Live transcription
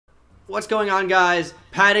What's going on, guys?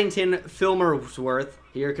 Paddington Filmersworth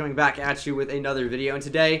here, coming back at you with another video. And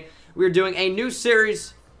today we're doing a new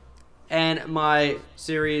series, and my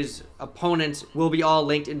series opponents will be all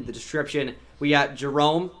linked in the description. We got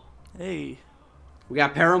Jerome. Hey. We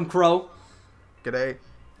got Param Crow. G'day.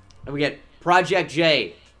 And we get Project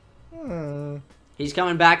J. He's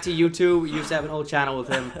coming back to YouTube. We used to have an old channel with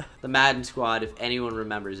him, the Madden Squad, if anyone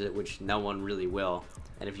remembers it, which no one really will.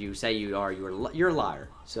 And if you say you are, you're a liar.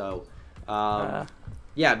 So,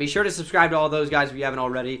 yeah, be sure to subscribe to all those guys if you haven't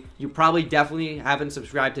already. You probably definitely haven't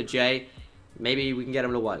subscribed to Jay. Maybe we can get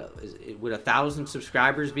him to what? Would 1,000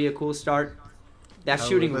 subscribers be a cool start? That's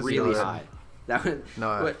shooting really high. That would,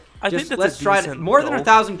 no. I think that's let's try it. More than goal.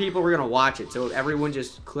 1,000 people are gonna watch it. So if everyone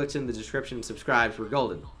just clicks in the description and subscribes, we're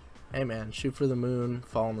golden. Hey man, shoot for the moon,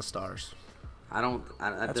 fall in the stars. That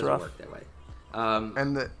doesn't rough. work that way.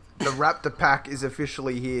 And the Raptor pack is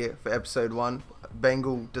officially here for episode 1.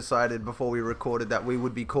 Bengal decided before we recorded that we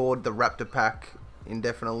would be called the Raptor pack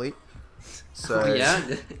indefinitely. So yeah,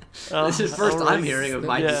 this is first I'm hearing of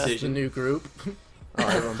my The decision. new group. oh,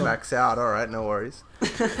 everyone backs out. All right, no worries.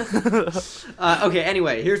 Okay,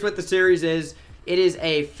 anyway, here's what the series is. It is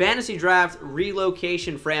a fantasy draft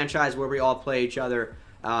relocation franchise where we all play each other,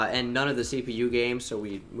 and none of the CPU games, so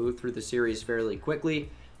we move through the series fairly quickly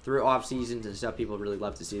through off seasons and stuff. People really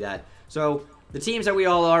love to see that. So the teams that we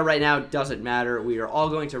all are right now doesn't matter. We are all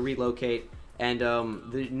going to relocate, and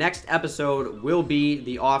the next episode will be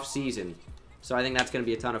the off season. So I think that's going to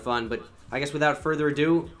be a ton of fun. But I guess without further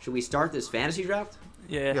ado, should we start this fantasy draft?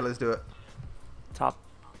 Yeah. Yeah, let's do it. Top.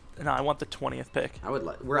 No, I want the 20th pick. I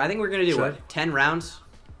think we're going to do what? 10 rounds?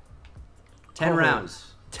 10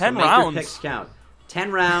 rounds. 10 so make rounds? Your picks count.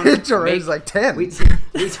 10 rounds. Jerome's like 10.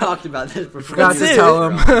 We talked about this before. Forgot to tell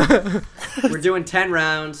him. We're doing 10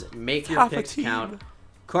 rounds. Make your Top a picks team. count.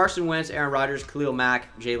 Carson Wentz, Aaron Rodgers, Khalil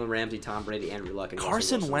Mack, Jalen Ramsey, Tom Brady, Andrew Luck, and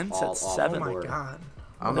Carson Russell Wentz Wilson at all 7. Oh my four. god.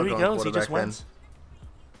 I'm There not he going goes. He just quarterback wins. then.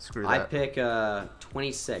 Screw I that. pick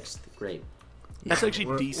 26th. Great. That's actually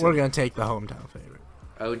we're, decent. We're gonna take the hometown favorite.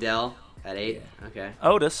 Odell at 8. Okay.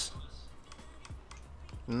 Otis.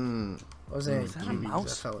 Wasn't any Is that a QBs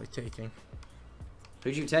mouse? I felt like taking.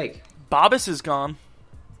 Who'd you take? Bobbis is gone.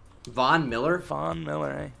 Von Miller? Von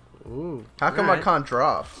Miller, eh? Ooh, How come Alright. I can't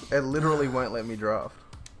draft? It literally won't let me draft.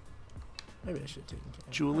 maybe I should take him.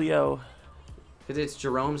 Julio. Because it's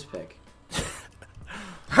Jerome's pick.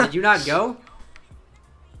 Did you not go?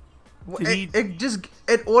 Well, Did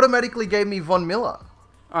it automatically gave me Von Miller.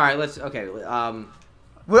 All right, let's. Okay.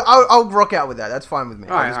 Well, I'll rock out with that. That's fine with me.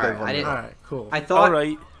 Alright, I'll just go alright, Von I didn't- Miller. All right, cool. I thought. All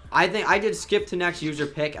right. I think I did skip to next user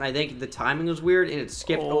pick, and I think the timing was weird, and it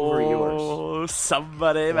skipped over yours. Oh,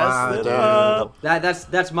 somebody Wow, messed it dude. up.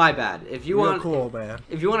 That's my bad. If you Real want, cool, man.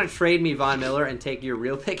 if you want to trade me Von Miller and take your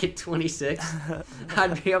real pick at 26,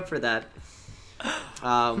 I'd be up for that. That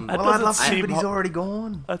Well, I'd doesn't love to, seem but he's already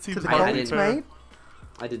gone. That To seems the I Colts, didn't- mate.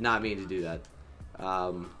 I did not mean to do that.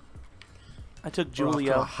 I took We're off to a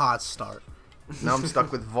Julio. hot start. Now I'm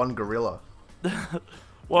stuck with Von Gorilla.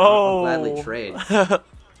 Whoa. I'll gladly trade.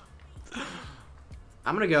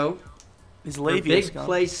 I'm gonna go His for Lavius big gone.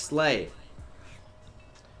 play Slay.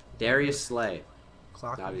 Darius Slay,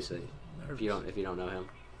 Clock. obviously. If you don't know him.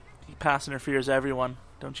 He pass interferes everyone.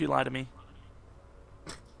 Don't you lie to me.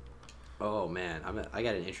 Oh man, I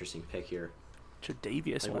got an interesting pick here.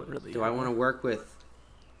 Tre'Davious went really. Do I want to work with?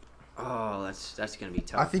 Oh, that's gonna be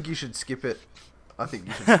tough. I think you should skip it. I think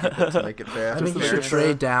you should skip it to make it fair. I think you the should fair.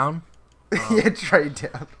 trade down. Yeah, trade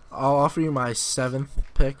down. I'll offer you my 7th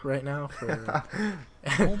pick right now for.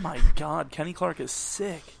 Oh my God, Kenny Clark is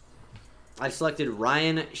sick. I selected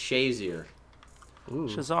Ryan Shazier, Ooh,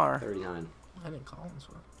 Shazar. 39. I didn't call him. So.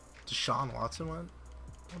 Deshaun Watson went.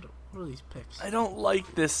 What are these picks? I don't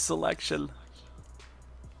like this selection.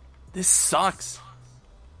 This sucks.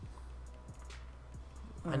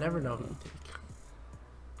 I never know who you take.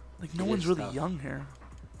 Like no It one's is really tough. young here.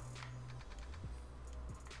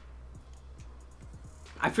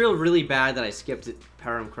 I feel really bad that I skipped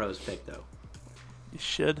Param Crow's pick though. You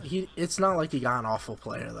should. It's not like he got an awful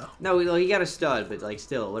player though. No, he got a stud, but like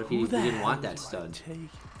still, what if he Who the didn't want hell that do I stud? take?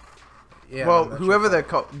 Yeah. Well, that's whoever your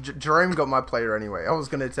they're Jerome got my player anyway. I was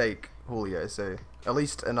going to take Julio, so at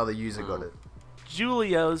least another user got it.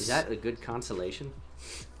 Julio's. Is that a good consolation?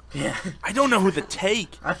 fault. Yeah. I don't know who to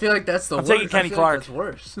take. I feel like that's the I'm worst. taking Kenny I feel Clark. Like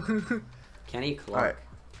that's worse. Kenny Clark. Alright.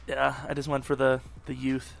 Yeah, I just went for the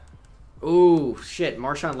youth. Ooh, shit.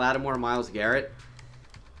 Marshawn Lattimore, Myles Garrett.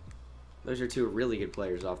 Those are two really good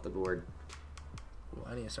players off the board. Ooh,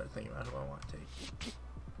 I need to start thinking about who I want to take.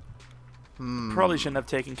 Probably shouldn't have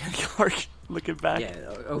taken Kenny Clark. Looking back. Yeah,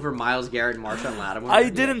 over Myles Garrett and Marshawn Lattimore. I Yeah,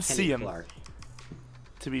 didn't Kenny see him. Clark.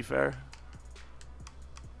 To be fair.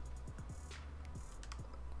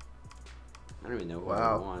 I don't even know what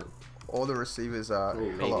Wow. I want. All the receivers are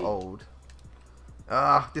Ooh, hella maybe. old.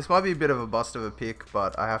 This might be a bit of a bust of a pick,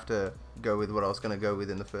 but I have to go with what I was going to go with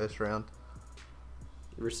in the first round.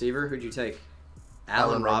 Receiver, who'd you take?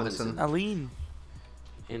 Allen Allen Robinson. Aline.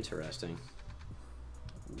 Interesting.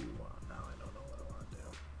 Ooh, now I don't know what I want to do.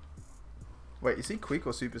 Wait, is he quick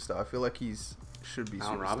or superstar? I feel like should be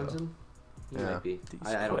Allen superstar. Robinson? He Yeah. might be.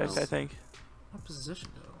 He's I don't quick, know. I think. What position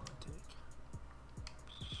do I want to take?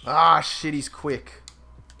 Ah, shit, he's quick.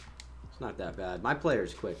 It's not that bad. My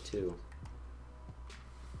player's quick, too.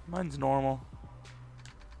 Mine's normal.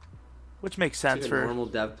 Which makes He's sense like a normal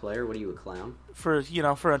dev player. What are you, a clown? for a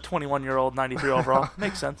 21-year-old 93 overall.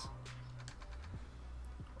 Makes sense.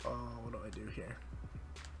 Oh, what do I do here?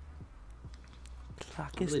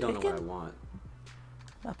 Clock I is really don't know what I ticking, want.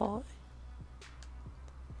 my boy.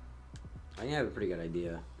 I think I have a pretty good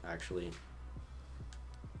idea, actually.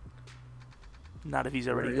 Not if he's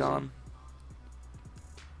Where already is he? gone.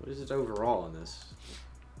 What is his overall in this?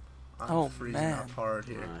 I'm Oh, freezing man. up hard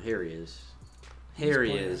here. Here he is. These Here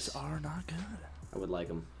he players is. are not good. I would like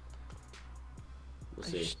him. We'll I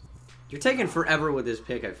see. sh- You're taking forever with this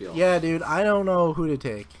pick, I feel. Yeah, dude, I don't know who to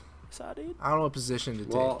take. Sadi? I don't know what position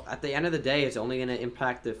to Well, at the end of the day, it's only going to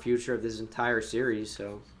impact the future of this entire series,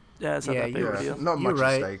 so... Yeah, it's not Yeah, that big you're of a Yeah, deal. not You're much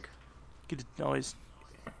right. at stake. You could always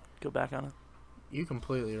go back on it. take. You're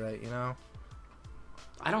completely right, you know?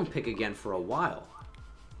 I don't pick again for a while.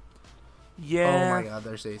 Yeah. Oh my god,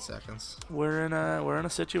 there's 8 seconds. We're in a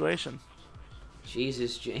situation.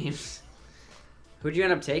 Jesus, James. Who'd you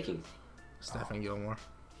end up taking? Stephen Gilmore.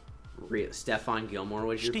 Stephon Gilmore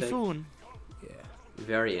was your pick? Stifoon. Yeah.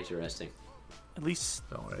 Very interesting. At least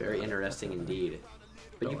Don't worry Very about it. interesting indeed.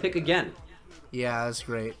 But Don't you worry pick about again. Yeah, that's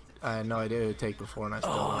great. I had no idea who to take before, and I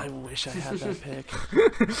still oh, I don't. wish I had that pick.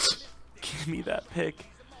 Give me that pick.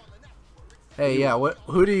 Hey, yeah,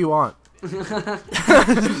 who do you want?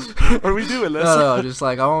 Are we doing this? No, just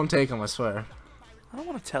like, I won't take him, I swear. I don't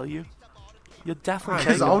want to tell you. You'll definitely Alright, take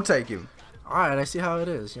Because him. I'll take him. Alright, I see how it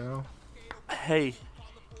is, you know? Hey,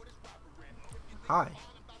 Hi.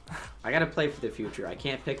 I gotta play for the future. I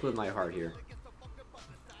can't pick with my heart here.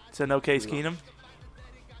 so no Case Keenum?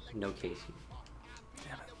 No Casey.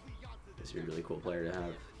 Damn it. This would be a really cool player to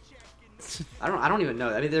have. I don't even know.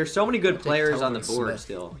 I mean, there's so many good players on the Telvin board Smith.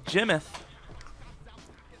 still. Jimith.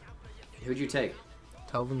 Who'd you take?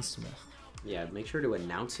 Telvin Smith. Yeah, make sure to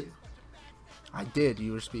announce it. I did.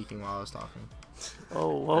 You were speaking while I was talking.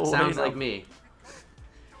 Oh, whoa, That sounds wait, like no. me.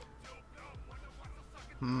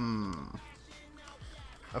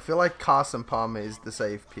 I feel like Carson Palmer is the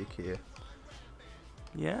safe pick here.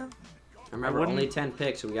 Yeah, Remember, wouldn't- only 10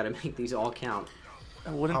 picks, so we gotta make these all count.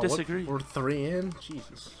 I wouldn't Oh, what? disagree. We're 3 in?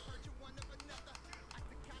 Jesus.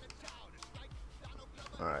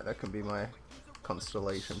 Alright, that can be my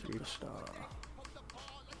constellation pick. Superstar.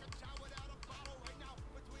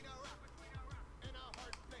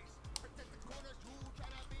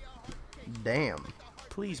 Damn.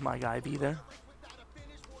 Please, my guy, be there.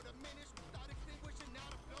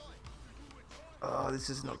 Oh, this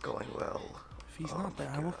is not going well. If he's not there,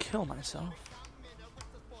 I will kill myself.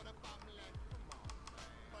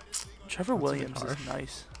 Trevor Williams is harsh.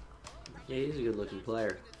 nice. Yeah, he's a good looking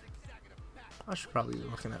player. I should probably be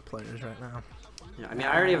looking at players right now. Yeah, I mean,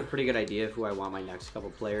 I already have a pretty good idea of who I want my next couple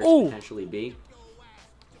players Ooh. to potentially be.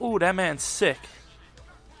 Ooh, that man's sick.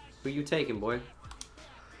 Who you taking, boy?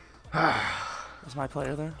 Is my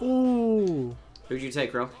player there? Ooh. Who'd you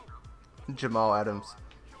take, bro? Jamal Adams.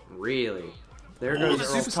 Really? There Ooh, goes this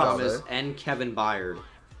Earl is tough, Thomas though. and Kevin Byard.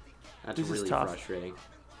 That's This is really tough. frustrating.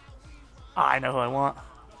 I know who I want.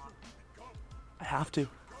 I have to.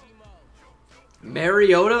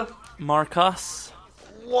 Mariota? Marcus.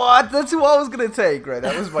 What? That's who I was gonna take, right?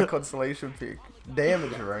 That was my constellation pick. Damn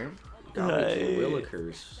it, Jerome. Hey.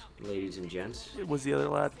 Willikers, ladies and gents. Was the other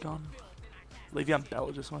lad gone? Le'Veon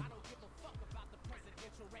Bell just went.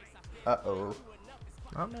 Uh-oh.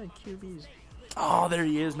 Not many QBs. Oh, there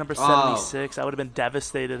he is, number Oh. 76. I would have been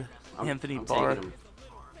devastated. Anthony I'm Barr. taking him.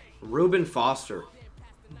 Reuben Foster.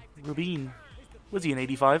 Rubin. Was he an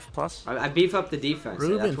 85 plus? I beef up the defense.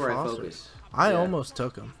 Reuben That's where Foster. I focus. I Yeah. almost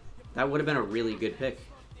took him. That would have been a really good pick.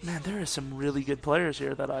 Man, there are some really good players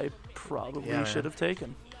here that I probably Yeah, man. should have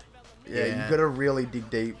taken. Yeah, Yeah. you gotta really dig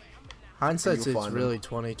deep. Hindsight's You'll it's find really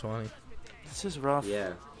 2020. This is rough.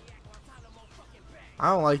 Yeah. I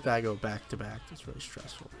don't like that I go back to back. It's really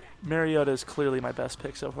stressful. Mariota is clearly my best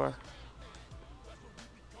pick so far.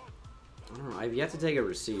 I don't know. I've yet to take a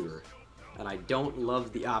receiver, and I don't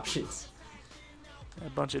love the options. A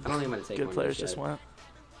bunch of I don't think I'm gonna take good one players just just yet. went.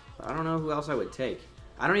 I don't know who else I would take.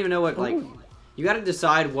 I don't even know what, like... Ooh. You gotta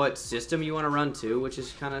decide what system you want to run, too, which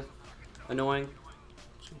is kind of annoying.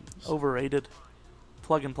 Overrated.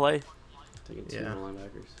 Plug and play. Taking 2 Yeah. middle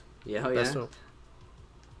linebackers. Yeah, oh That's yeah? what-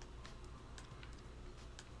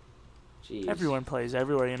 Jeez. Everyone plays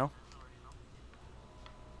everywhere, you know.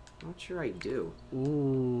 I'm not sure I do.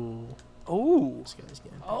 Ooh. Oh. This guy's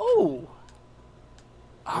getting. Oh.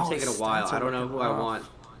 I'm taking a his while. stats I are don't know looking who I rough. want.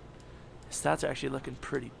 His stats are actually looking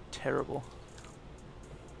pretty terrible.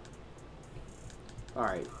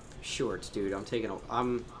 Alright. Shorts, dude. I'm taking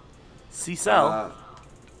a... C-Cell.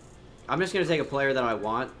 I'm just going to take a player that I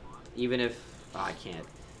want, even if... Oh, I can't.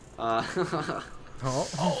 Oh.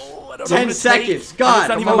 I don't 10 know seconds. That's God. not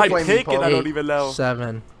come even on, my Flaming pick, and I Paul. don't even know.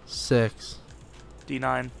 7, 6,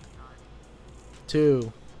 D9.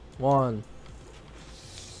 2, 1.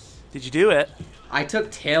 Did you do it? I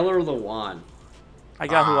took Taylor Lewan. I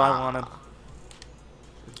got who I wanted.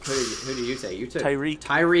 Who did you take? You took Tyreek.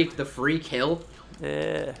 Tyreek, the free kill.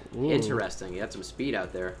 Yeah. Ooh. Interesting. You had some speed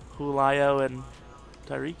out there. Julio and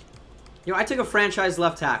Tyreek. You know, I took a franchise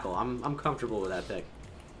left tackle. I'm comfortable with that pick.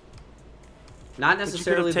 Not you could've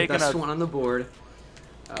necessarily the taken best a- one on the board.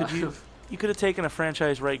 Could you? You could have taken a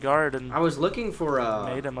franchise right guard and I was looking for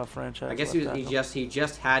made him a franchise. I guess left he tackle.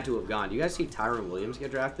 just had to have gone. Do you guys see Tyron Williams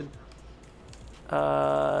get drafted?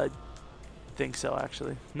 Think so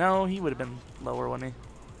actually. No, he would have been lower, wouldn't he?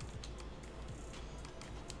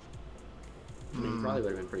 I mean, he probably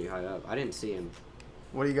would have been pretty high up. I didn't see him.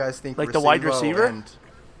 What do you guys think? Like the wide receiver? and-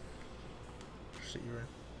 Receiver.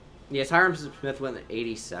 Yeah, Tyron Smith went at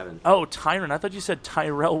 87. Oh, Tyron. I thought you said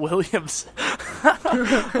Tyrell Williams. I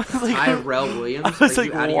was like, Tyrell Williams? I was Are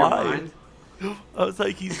you like, out of why? your mind? I was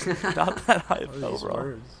like, he's not that high What are these overall.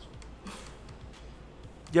 words?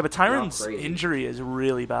 Yeah, but Tyron's crazy. injury is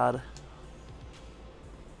really bad.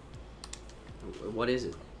 What is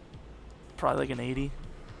it? Probably like an 80.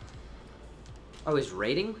 Oh, his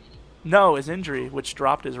rating? No, his injury, which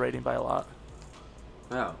dropped his rating by a lot.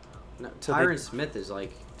 Oh. No, So Tyron they- Smith is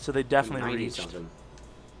like So they definitely 90 reached. something.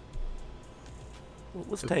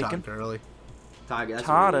 Let's Took take Todd him. Gurley. Todd, that's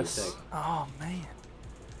a really good Tadas. pick. Oh man,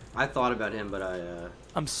 I thought about him, but I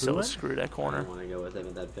I'm so Who? screwed at corner. don't want to go with him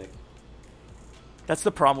at that pick. That's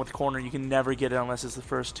the problem with corner. You can never get it unless it's the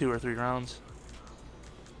first 2 or 3 rounds.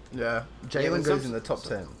 Yeah, but Jalen some- goes in the top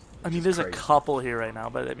 10. I mean, which there's is a crazy. couple here right now,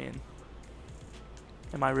 but I mean,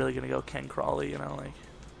 am I really gonna go Ken Crawley? You know, like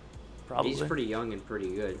probably. He's pretty young and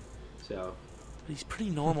pretty good. So But he's pretty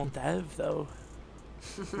normal dev though.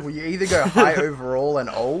 Well, you either go high overall and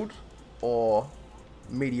old, or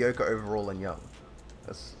mediocre overall and young.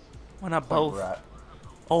 That's Why not where both? we're at.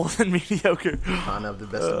 Old and mediocre. Can't have the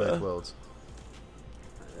best of both worlds.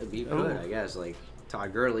 you could, I guess. Like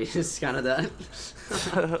Todd Gurley is kind of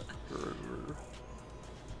that.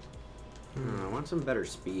 I want some better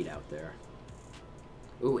speed out there.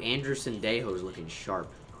 Ooh, Anderson Dejo's looking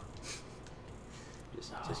sharp.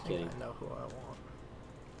 Just kidding. I know who I want.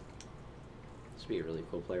 This would be a really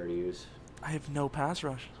cool player to use. I have no pass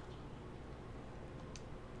rush.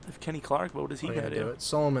 I have Kenny Clark, but what is he We're gonna gonna do? it.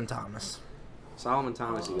 Solomon Thomas. Solomon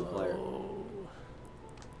Thomas is a good player.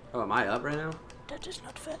 Oh, am I up right now? That is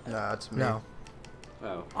not fair. Nah, it's me. No.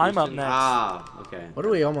 Oh, I'm up Houston? next. Ah, okay. What are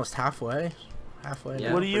we? Almost halfway. Halfway. Yeah,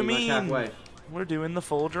 now? What do you pretty much mean? halfway. We're doing the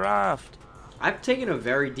full draft. I've taken a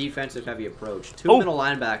very defensive-heavy approach. 2 Oh. middle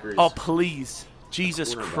linebackers. Oh please,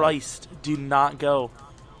 Jesus Cornerback. Christ, do not go.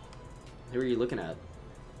 Who are you looking at?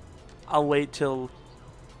 I'll wait till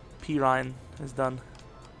P. Ryan is done.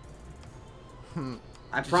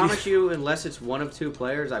 I promise you, unless it's one of 2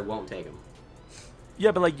 players, I won't take him.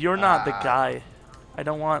 Yeah, but like you're not the Ah. guy. I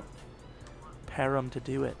don't want Parham to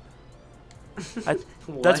do it. I,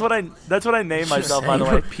 What? that's what I named myself, by the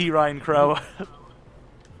way. P. Ryan Crow.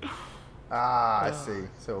 Ah, I see.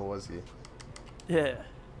 So it was you. Yeah.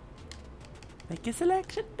 Make a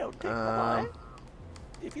selection. Don't take the guy. Um,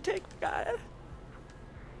 If you take the guy.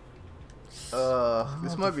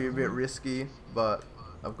 This might be a bit risky, but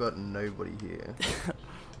I've got nobody here.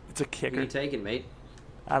 It's a Who kicker. you taking, mate?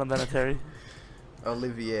 Adam Vinatieri.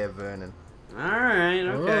 Olivier Vernon. All right,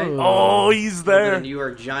 okay. Ooh. Oh, he's A little bit of there. New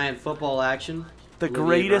York Giant football action. The Olivier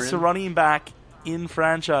greatest Vernon. running back in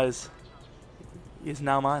franchise is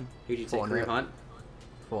now mine. Who'd you take? Fournette. Kareem Hunt?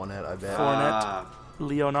 Fournette, I bet. Fournette. Ah,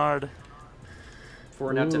 Leonard.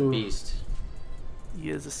 Fournette's a Ooh. beast. He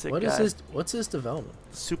is a sick What guy. is his? What's his development?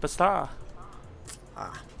 Superstar. I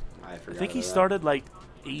I forgot. think he about that. started like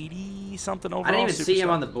 80 something overall. I didn't even see him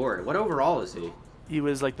superstar. on the board. What overall is he? He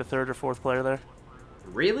was like the 3rd or 4th player there.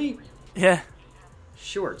 Really? Yeah.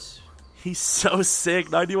 Shorts. He's so sick.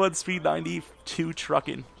 91 speed, 92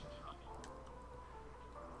 trucking.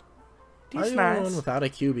 Are He's you the only nice. one without a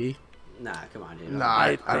QB? Nah, come on, dude. Nah,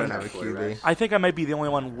 I I don't think- have a QB. I think I might be the only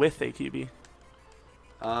one with a QB.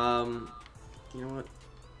 You know what?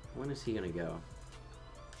 When is he gonna go?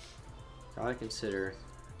 Gotta consider.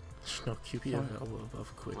 There's no QB available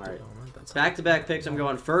above quick All right. development. That's Back-to-back picks. I'm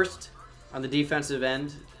going first on the defensive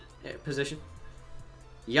end position.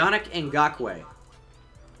 Yannick Ngakoue.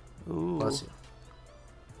 Ooh. Bless you.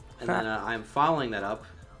 And then I'm following that up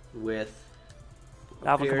with what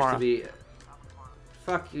Alvin appears Kamara. to be.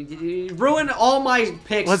 Fuck you ruined all my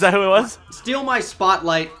picks. Was that who it was? Steal my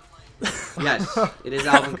spotlight. Yes, it is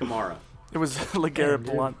Alvin Kamara. It was LeGarrette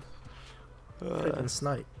dude. Blunt. Freaking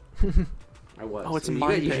snipe. I was. Oh, it's you,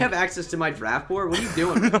 my you pick. have access to my draft board? What are you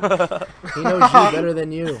doing? Dude, He knows you better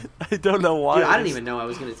than you. I don't know why. I didn't even know I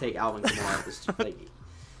was going to take Alvin Kamara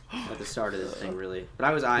at the start of this thing, really. But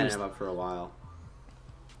I was eyeing him up for a while.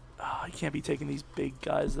 Oh, you can't be taking these big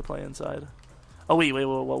guys to play inside. Oh, wait,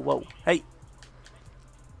 whoa. Hey,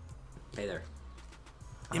 Hey there.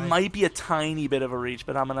 it might be a tiny bit of a reach,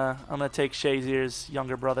 but I'm gonna take Shazier's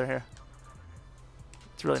younger brother here.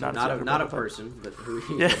 It's really So not his not younger a brother, person, but who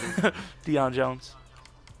he but- is. Yeah, Deion Jones.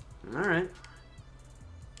 All right.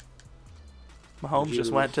 Mahomes just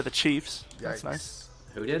You- went to the Chiefs. That's Yikes. nice.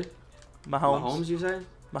 Who did? Mahomes. You say?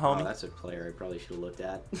 Mahomie. Oh, that's a player I probably should have looked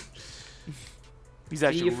at. He's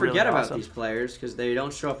actually you forget really about awesome. these players because they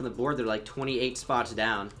don't show up on the board. They're like 28 spots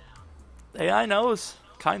down. AI knows,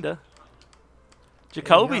 kinda. know.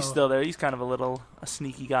 Jacoby's still there. He's kind of a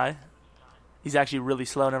sneaky guy. He's actually really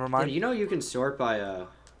slow. Never Yeah, mind. you know you can sort by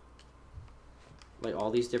like all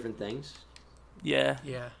these different things. Yeah,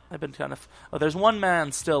 Yeah. I've been kind of. Oh, there's one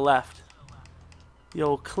man still left. The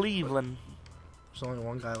old Cleveland. There's only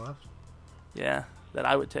one guy left. Yeah, that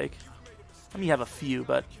I would take. I mean, you have a few,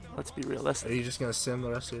 but let's be Are realistic. you just gonna sim the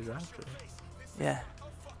rest of your draft? Or? Yeah.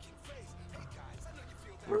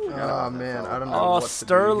 Oh man, I don't know Oh, what to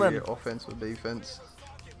Sterling. do here, offense or defense.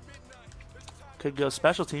 Could go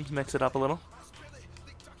special teams, mix it up a little.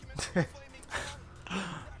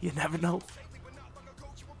 You never know.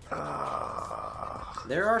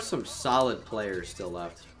 There are some solid players still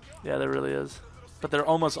left. Yeah, there really is. But they're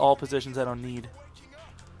almost all positions I don't need.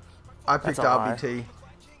 I picked a lie. RBT.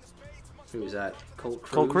 Who is that? Colt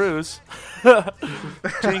Cruz? Cole Cruz.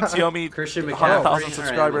 Jinx, you owe me Christian 100,000 McCaffrey. All right,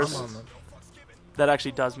 subscribers. Come on, man. That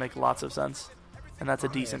actually does make lots of sense. And that's a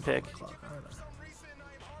decent pick.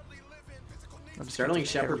 I'm just Sterling gonna take a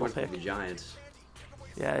Shepard terrible went for pick. the Giants.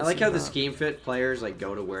 Yeah, I like how the seen scheme fit players like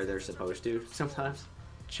go to where they're supposed to sometimes.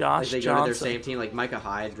 Josh Like they go to their Johnson. same team. Like Micah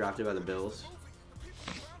Hyde drafted by the Bills.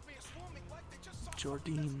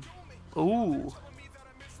 Jordan. Ooh.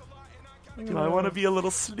 Do I want to be a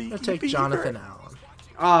little sneaky? I'll take Beaver? Jonathan Allen.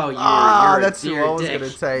 Oh, you're a That's who dear I was dick.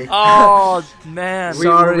 gonna take. Oh man. We-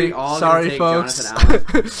 were we Sorry, all gonna sorry, take folks. Jonathan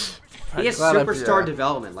Allen? He has Glad I- superstar yeah.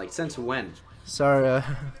 development. Like since when? Sorry.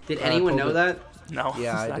 Did anyone know pulled that? No.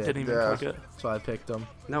 Yeah, I did. didn't even Yeah. click it. So I picked him.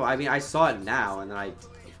 No, I mean I saw it now, and then I,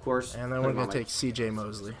 of course, And then put we're him on gonna my take CJ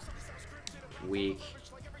Mosley. week.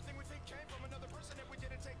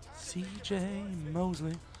 CJ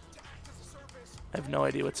Mosley. I have no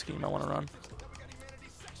idea what scheme I want to run.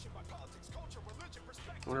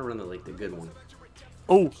 I want to run the good one.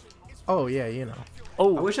 Oh. Oh yeah, you know. I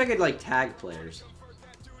Oh. wish I could like tag players.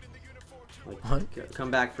 Like What?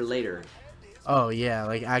 come back for later. Oh yeah,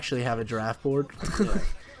 like actually have a draft board. Yeah.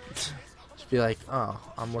 Just be like, oh,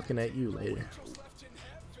 I'm looking at you later.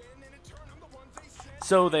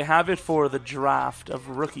 So they have it for the draft of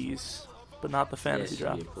rookies, but not the fantasy Yes,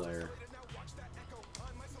 draft. you player.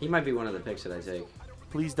 He might be one of the picks that I take.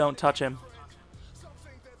 Please don't touch him.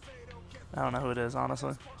 I don't know who it is,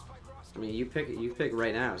 honestly. I mean, you pick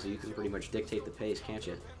right now, so you can pretty much dictate the pace, can't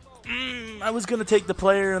you? I was gonna take the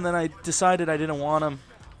player, and then I decided I didn't want him.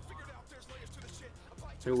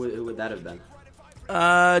 Who would that have been?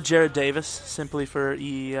 Jared Davis, simply for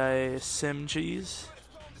EA Sim Cheese.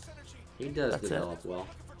 He does That's it. develop well.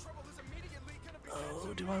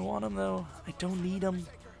 Oh, do I want him though? I don't need him,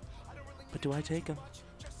 but do I take him?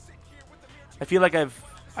 I feel like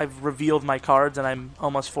I've revealed my cards, and I'm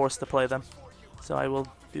almost forced to play them, so I will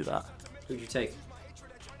do that. Who'd you take?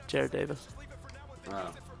 Jared Davis.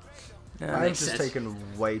 Oh. Yeah. I've makes just sense.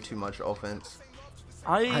 taken way too much offense.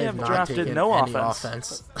 I I have have not drafted taken no any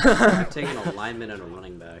offense. I've taken a lineman and a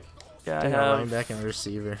running back. Yeah, I Taking a running have. back and a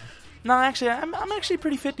receiver. No, actually, I'm actually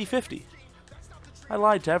pretty 50-50. I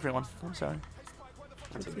lied to everyone. I'm sorry.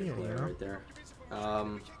 That's a Good good for you, player you know? right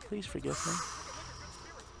there. Please forgive me.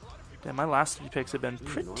 Damn, my last 3 picks have been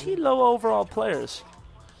pretty normal. low overall players.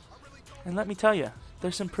 And let me tell you,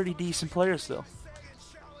 there's some pretty decent players still.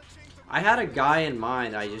 I had a guy in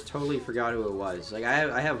mind. I just totally forgot who it was. Like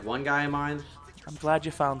I have one guy in mind. I'm glad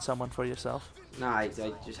you found someone for yourself. No, I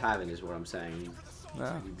just haven't. Is what I'm saying.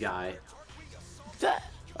 No. You guy.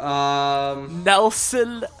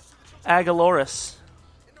 Nelson Aguilaris.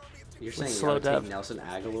 You're saying slow you gotta dev. take Nelson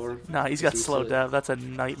Aguilar? No, he's got slow dev. That's a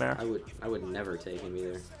nightmare. I would never take him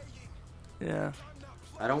either. Yeah.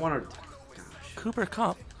 I don't want to. Cooper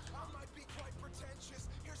Cup.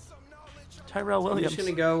 Tyrell I'm Williams. just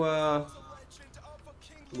gonna go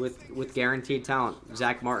with guaranteed talent,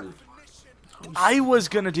 Zach Martin. I was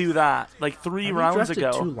gonna do that like 3 Have rounds you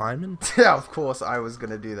drafted ago. 2 linemen? Yeah, of course I was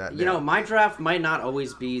gonna do that. You know, my draft might not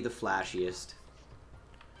always be the flashiest,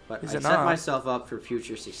 but Is I it set not? myself up for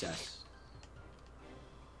future success.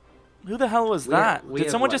 Who the hell was We have- that? we Did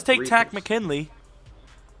have, someone what, just take 3 Tack picks? McKinley?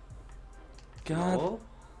 God No?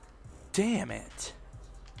 damn it.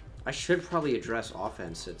 I should probably address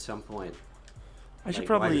offense at some point. I should Like,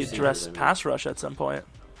 probably wide receivers, address I mean. pass rush at some point.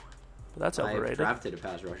 But that's I've overrated. drafted a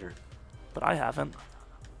pass rusher. But I haven't.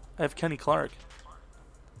 I have Kenny Clark.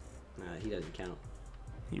 He doesn't count.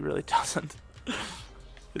 He really doesn't.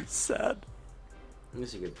 It's sad.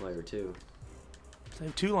 He's a good player too. So I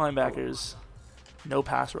have 2 linebackers, no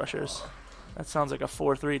pass rushers. That sounds like a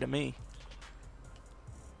 4-3 to me.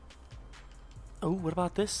 Oh, what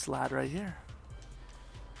about this lad right here?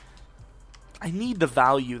 I need the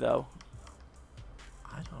value, though.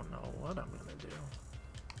 I don't know what I'm gonna do.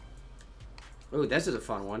 Oh, this is a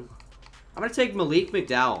fun one. I'm gonna take Malik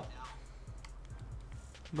McDowell.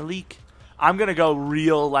 Malik. I'm going to go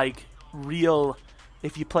real,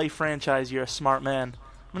 if you play franchise, you're a smart man.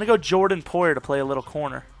 I'm going to go Jordan Poyer to play a little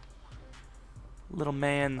corner. Little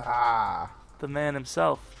man, Ah. the man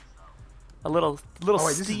himself. A little Oh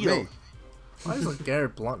wait, this is steal. me. Why does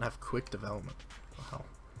Garrett Blunt have quick development? Wow.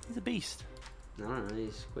 He's a beast. I don't know,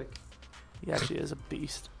 he's quick. He actually is a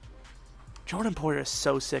beast. Jordan Poyer is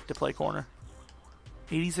so sick to play corner.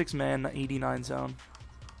 86 man, 89 zone.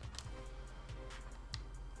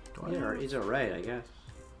 He's alright, I guess.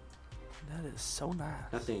 That is so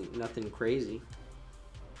nice. Nothing crazy.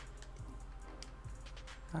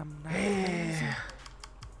 I'm not crazy.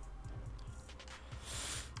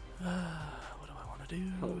 What do I want to do?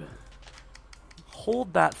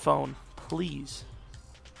 Hold that phone, please.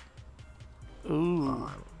 Ooh.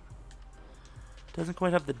 Doesn't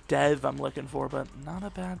quite have the dev I'm looking for, but not a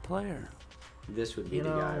bad player. This would be You the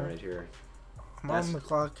guy know, right here. I'm on the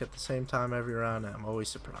clock at the same time every round, and I'm always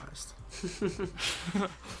surprised. You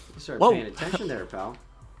start Whoa. paying attention there, pal.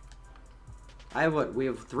 I have what? We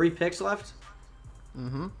have 3 picks left?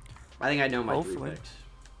 Mm-hmm. I think I know my Hopefully. 3 picks.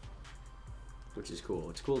 Which is cool.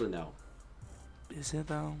 It's cool to know. Is it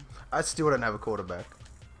though? I still don't have a quarterback.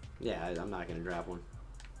 Yeah, I'm not going to draft one.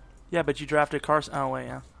 Yeah, but you drafted Carson. Oh wait,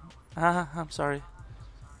 yeah. I'm sorry.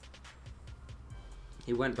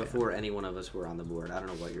 He went before any one of us were on the board. I don't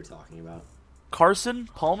know what you're talking about. Carson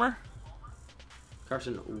Palmer.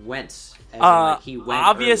 Carson Wentz. As in, like, he went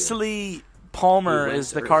Obviously, Palmer He went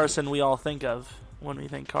is the early. Carson we all think of when we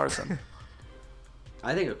think Carson. earlier.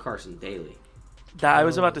 I think of Carson Daly. That I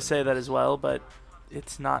was about to say that as well, but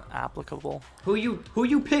it's not applicable. Who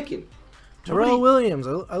you picking? Terrell Williams.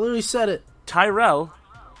 I literally said it. Tyrell.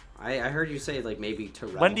 I heard you say like maybe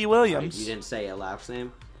Terrell. Wendy Williams. You didn't say a last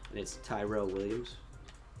name, and it's Tyrell Williams.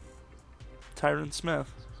 Tyron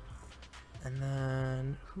Smith. And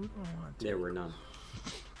then who do I want? There were none.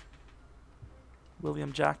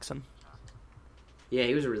 William Jackson. Yeah,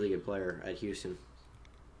 he was a really good player at Houston.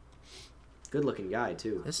 Good looking guy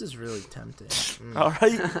too. This is really tempting. All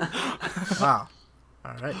right. Wow.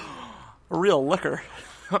 All right. A real liquor.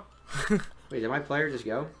 Wait, did my player just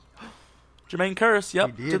go? Jermaine Curse.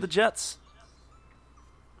 Yep. He did. To the Jets.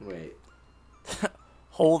 Wait,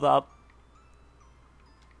 Hold up.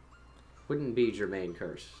 wouldn't be Jermaine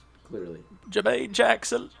Curse, clearly. Jermaine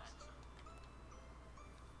Jackson.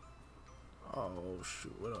 Oh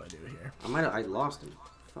shoot. What do I do here? I lost him.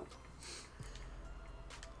 Fuck.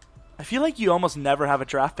 I feel like you almost never have a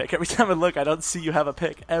draft pick. Every time I look, I don't see you have a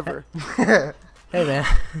pick ever. Hey man.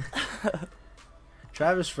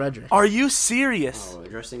 Travis Frederick. Are you serious? Oh,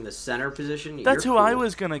 addressing the center position. That's You're who I cool.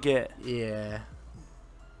 was gonna get. Yeah.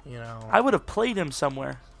 You know. I would have played him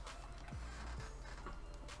somewhere.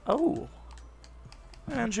 Oh.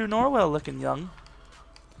 Andrew Norwell looking young.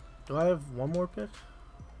 Do I have one more pick?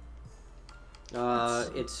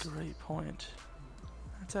 It's. Great point.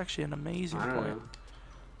 That's actually an amazing I don't point. know.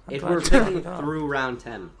 I'm If glad we're you brought picking it up. through round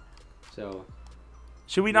 10, so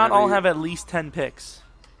Should we not whenever all you- have at least 10 picks?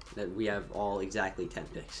 that we have all exactly 10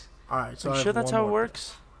 picks. All right. So Are I you have sure that's one how it more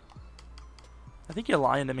works? I think you're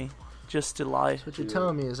lying to me. Just to lie. pick. What you're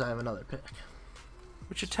telling me is I have another pick.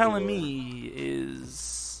 What you're telling me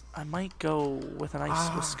is I might go with a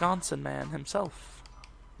nice Wisconsin man himself.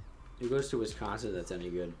 Who goes to Wisconsin that's any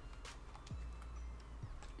good?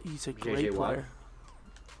 He's a JJ great Watt? player.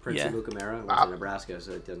 Prince Yeah. Mukamara went to Nebraska,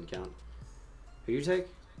 so it doesn't count. Who you take?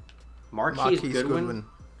 Marquise Goodwin.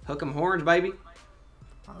 Hook 'em horns, baby.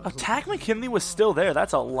 Attack McKinley was still there.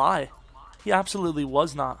 That's a lie. He absolutely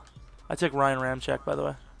was not. I took Ryan Ramczyk, by the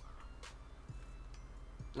way.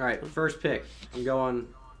 All right, first pick. I'm going.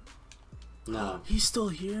 No, He's still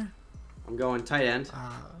here. I'm going tight end.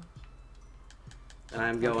 And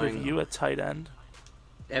I'm I'll give going you a tight end.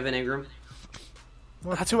 Evan Ingram.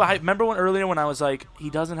 That's who I remember earlier when I was like, he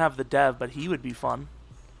doesn't have the dev, but he would be fun.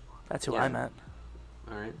 That's who Yeah. I meant.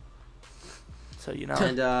 All right. So you know.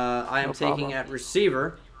 And I am No taking problem. at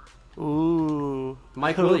receiver Ooh.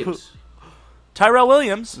 Mike Williams. Tyrell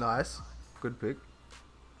Williams. Nice. Good pick.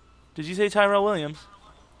 Did you say Tyrell Williams?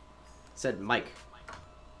 Said Mike.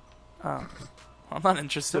 Oh. I'm not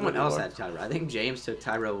interested. Someone else anymore. had Tyrell. I think James took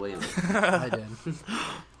Tyrell Williams. I did.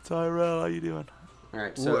 Tyrell, how you doing? All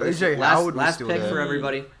right, so Well, this AJ is last, Howard was last still pick there. for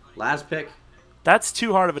everybody. Last pick. That's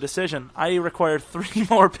too hard of a decision. I require 3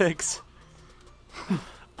 more picks.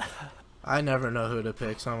 I never know who to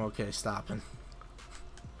pick, so I'm okay stopping.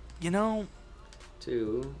 You know,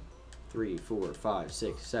 2, 3, 4, 5,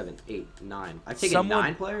 6, 7, 8, 9. I've taken Someone-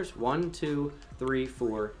 9 players. 1, 2, 3,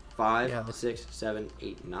 4, 5, Yeah, let's- 6, 7,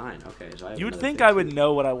 8, 9. Okay, so I have you would another think pick I too. would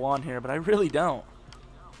know what I want here, but I really don't.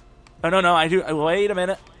 Oh, no, I do. Wait a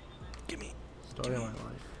minute. Give me Story of my life.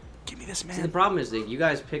 this, See, the man. problem is that you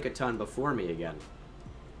guys pick a ton before me again.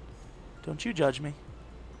 Don't you judge me.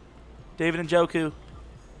 David Njoku.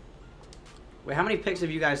 Wait, how many picks have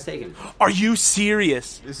you guys taken? Are you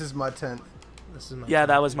serious? This is my 10th. This is my Yeah,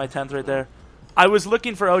 that was my 10th right there. I was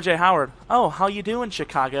looking for OJ Howard. Oh, how you doing,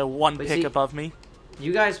 Chicago? One But pick see- above me.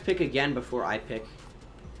 You guys pick again before I pick.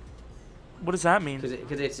 What does that mean?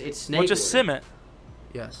 Because it's snake Well, just order. sim it.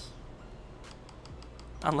 Yes.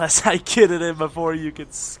 Unless I get it in before you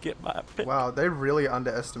could skip my pick. Wow, they really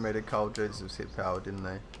underestimated Carl Joseph's hit power, didn't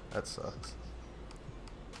they? That sucks.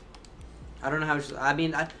 I don't know how. I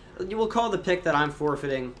mean, you will call the pick that I'm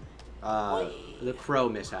forfeiting the crow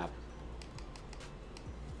mishap.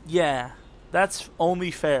 Yeah, that's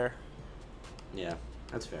only fair. Yeah,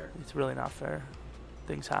 that's fair. It's really not fair.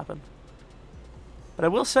 Things happen. But I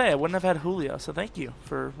will say, I wouldn't have had Julio, so thank you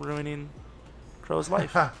for ruining Crow's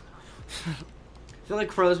life. I feel like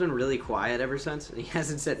Crow's been really quiet ever since, and he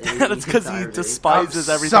hasn't said anything. That's because he the entire video. despises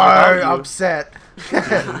I'm everything so about you. upset.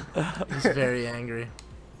 He's very angry.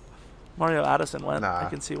 Mario Addison went. Nah. I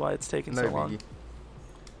can see why it's taking No so long. biggie.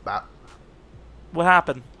 But What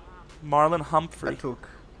happened? Marlon Humphrey, I took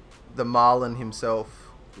the Marlin himself.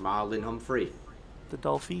 Marlon Humphrey. the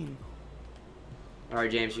Dolphin. All right,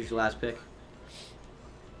 James, use your last pick.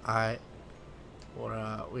 Alright.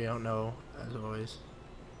 Well, we don't know, as always.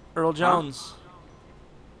 Earl Jones.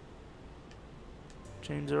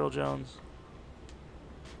 James Earl Jones.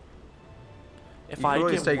 If You could I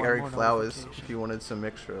always get take one Eric more Flowers notification, if you wanted some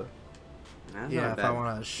extra That's Yeah, not if bad. I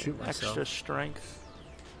want to shoot myself. extra strength.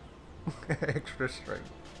 extra strength.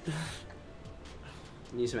 You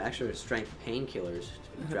need some extra strength painkillers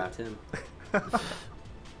to draft him.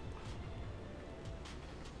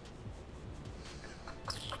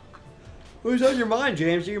 Who's on your mind,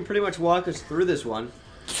 James? You can pretty much walk us through this one.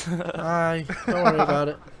 Aye, don't worry about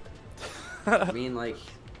it. I mean, like,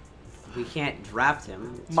 we can't draft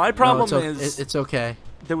him. My No, problem it's, o- is it's okay.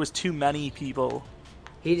 there was too many people.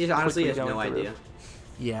 He just honestly has quickly no going through. idea.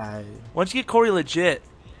 Yeah. Once you get Corey legit,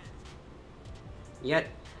 Yet,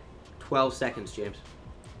 12 seconds, James.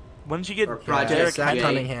 once you get Or Yeah, Project Derek Zach J.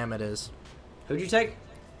 Cunningham it is. Who'd you take?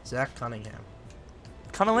 Zach Cunningham.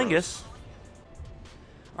 Cunnilingus,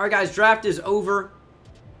 All right, guys, draft is over.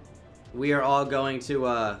 We are all going to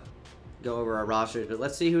go over our rosters, but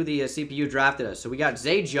let's see who the CPU drafted us. So we got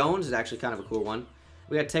Zay Jones, is actually kind of a cool one.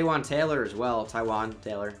 We got Taiwan Taylor as well.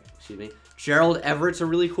 Excuse me. Gerald Everett's a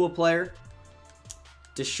really cool player.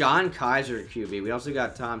 Deshaun Kaiser QB. We also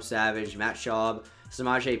got Tom Savage, Matt Schaub,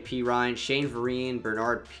 Samaje Perine, Shane Vereen,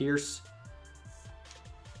 Bernard Pierce.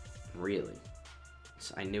 Really?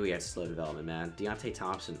 I knew he had slow development, man. Deontay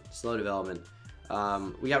Thompson, slow development.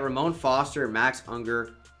 We got Ramon Foster, Max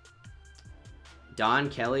Unger, Don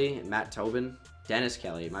Kelly, Matt Tobin, Dennis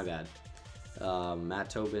Kelly, my bad. Matt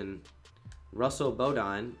Tobin, Russell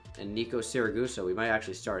Bodine, and Nico Siragusa. We might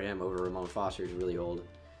actually start him over Ramon Foster, who's really old.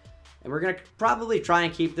 And we're going to probably try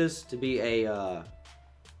and keep this to be a...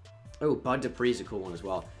 Oh, Bud Dupree's a cool one as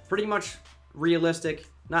well. Pretty much realistic.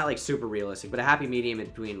 Not like super realistic, but a happy medium in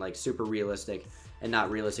between like super realistic and not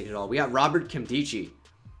realistic at all. We got Robert Kimdichie.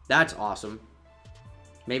 That's awesome.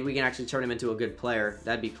 Maybe we can actually turn him into a good player.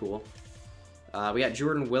 That'd be cool. We got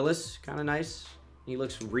Jordan Willis, kind of nice. He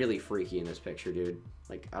looks really freaky in this picture, dude.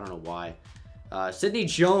 Like, I don't know why. Sidney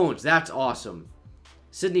Jones, that's awesome.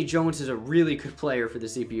 Sidney Jones is a really good player for the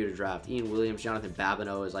CPU to draft. Ian Williams, Jonathan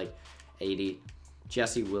Babineau is like 80.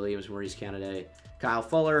 Jesse Williams, Maurice Canaday. Kyle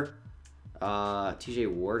Fuller. TJ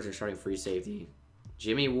Ward's are starting free safety.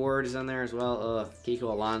 Jimmy Ward is on there as well. Kiko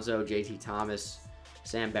Alonso, JT Thomas,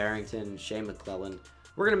 Sam Barrington, Shea McClellan.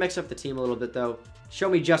 We're going to mix up the team a little bit, though. Show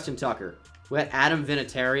me Justin Tucker. We had Adam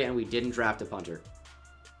Vinatieri, and we didn't draft a punter.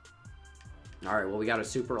 All right, well, we got a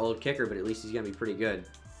super old kicker, but at least he's going to be pretty good.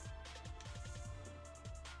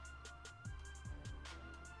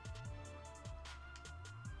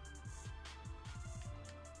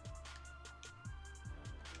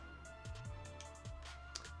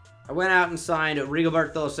 I went out and signed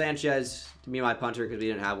Rigoberto Sanchez to be my punter because we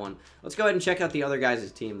didn't have one. Let's go ahead and check out the other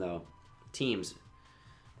guys' team, though. Teams.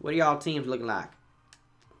 What are y'all teams looking like?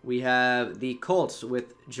 We have the Colts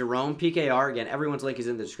with Jerome PKR. Again, everyone's link is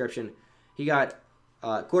in the description. He got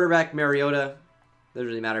quarterback Mariota. Doesn't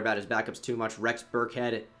really matter about his backups too much. Rex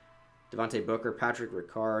Burkhead, Devontae Booker, Patrick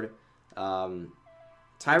Ricard,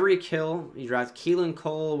 Tyreek Hill. He drafted Keelan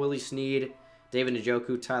Cole, Willie Snead, David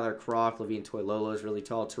Njoku, Tyler Croft, Levine Toilolo is really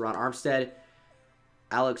tall, Teron Armstead,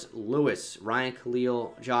 Alex Lewis, Ryan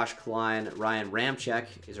Khalil, Josh Klein, Ryan Ramczyk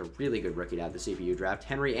is a really good rookie to have the CPU draft.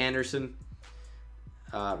 Henry Anderson,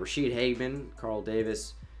 Rashid Hageman, Carl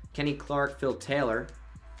Davis, Kenny Clark, Phil Taylor,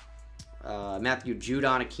 Matthew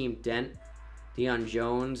Judon, Akeem Dent, Deion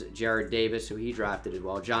Jones, Jared Davis, who he drafted as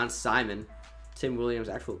well, John Simon, Tim Williams,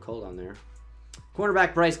 actual Colt on there.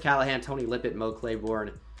 Cornerback Bryce Callahan, Tony Lippett, Mo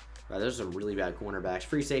Claiborne. Those are some really bad cornerbacks.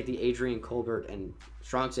 Free safety Adrian Colbert, and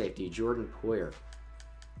strong safety Jordan Poyer.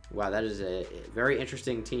 Wow, that is a very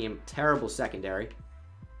interesting team. Terrible secondary.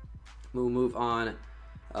 We'll move on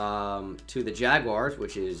to the Jaguars,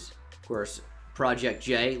 which is, of course, Project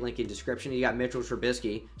J. Link in description. You got Mitchell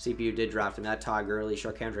Trubisky. CPU did draft him. That Todd Gurley,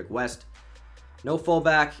 Sharkhandrick West. No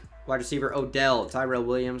fullback. Wide receiver Odell, Tyrell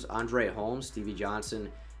Williams, Andre Holmes, Stevie Johnson,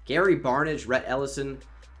 Gary Barnage, Rhett Ellison,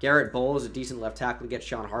 Garrett Bowles, a decent left tackle to get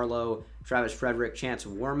Sean Harlow, Travis Frederick, Chance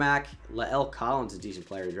Warmack, Lael Collins, a decent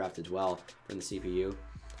player to draft as well from the CPU.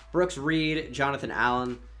 Brooks Reed, Jonathan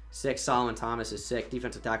Allen, 6. Solomon Thomas is 6.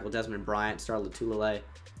 Defensive tackle Desmond Bryant, Star Latulele,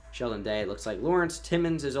 Sheldon Day. It looks like Lawrence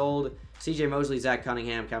Timmons is old. CJ Mosley, Zach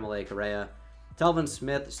Cunningham, Kamale Correa, Telvin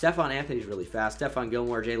Smith, Stephon Anthony's really fast. Stephon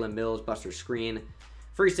Gilmore, Jalen Mills, Buster Screen.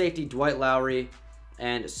 Free safety Dwight Lowry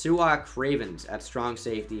and Su'a Cravens at strong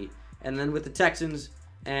safety. And then with the Texans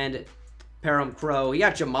and Param Crow, he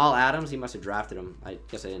got Jamal Adams. He must have drafted him. I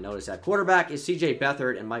guess I didn't notice that. Quarterback is CJ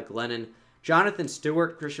Beathard and Mike Lennon. Jonathan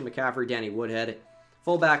Stewart, Christian McCaffrey, Danny Woodhead.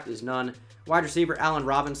 Fullback is none. Wide receiver Allen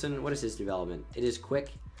Robinson. What is his development? It is quick.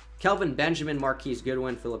 Kelvin Benjamin, Marquise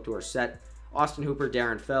Goodwin, Philip Dorsett, Austin Hooper,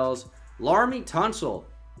 Darren Fells. Larmy Tunsil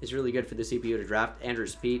is really good for the CPU to draft. Andrew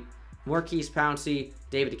Speet, Marquise Pouncey,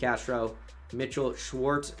 David DeCastro, Mitchell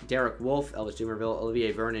Schwartz, Derek Wolf, Elvis Dumerville,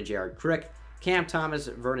 Olivier Vernon, Jared Crick, Cam Thomas,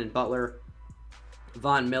 Vernon Butler,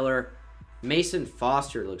 Von Miller, Mason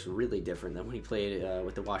Foster looks really different than when he played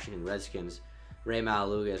with the Washington Redskins. Ray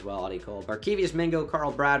Malaluga as well, Audie Cole, Barkevius Mingo,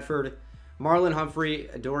 Carl Bradford, Marlon Humphrey,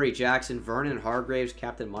 Dory Jackson, Vernon Hargraves,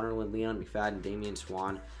 Captain Munnerlin, Leon McFadden, Damian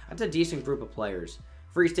Swan. That's a decent group of players.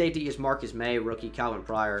 Free safety is Marcus May, rookie Calvin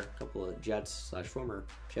Pryor, a couple of Jets / former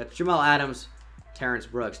Jets, Jamal Adams, Terrence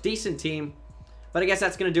Brooks. Decent team. But I guess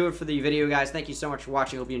that's going to do it for the video, guys. Thank you so much for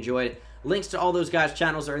watching. Hope you enjoyed. Links to all those guys'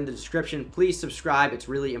 channels are in the description. Please subscribe. It's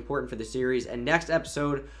really important for the series. And next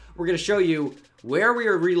episode, we're going to show you where we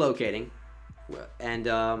are relocating.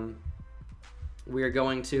 And we are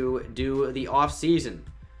going to do the off-season.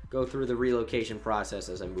 Go through the relocation process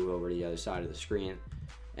as I move over to the other side of the screen.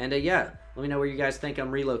 And yeah, let me know where you guys think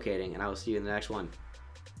I'm relocating. And I will see you in the next one.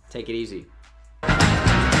 Take it easy.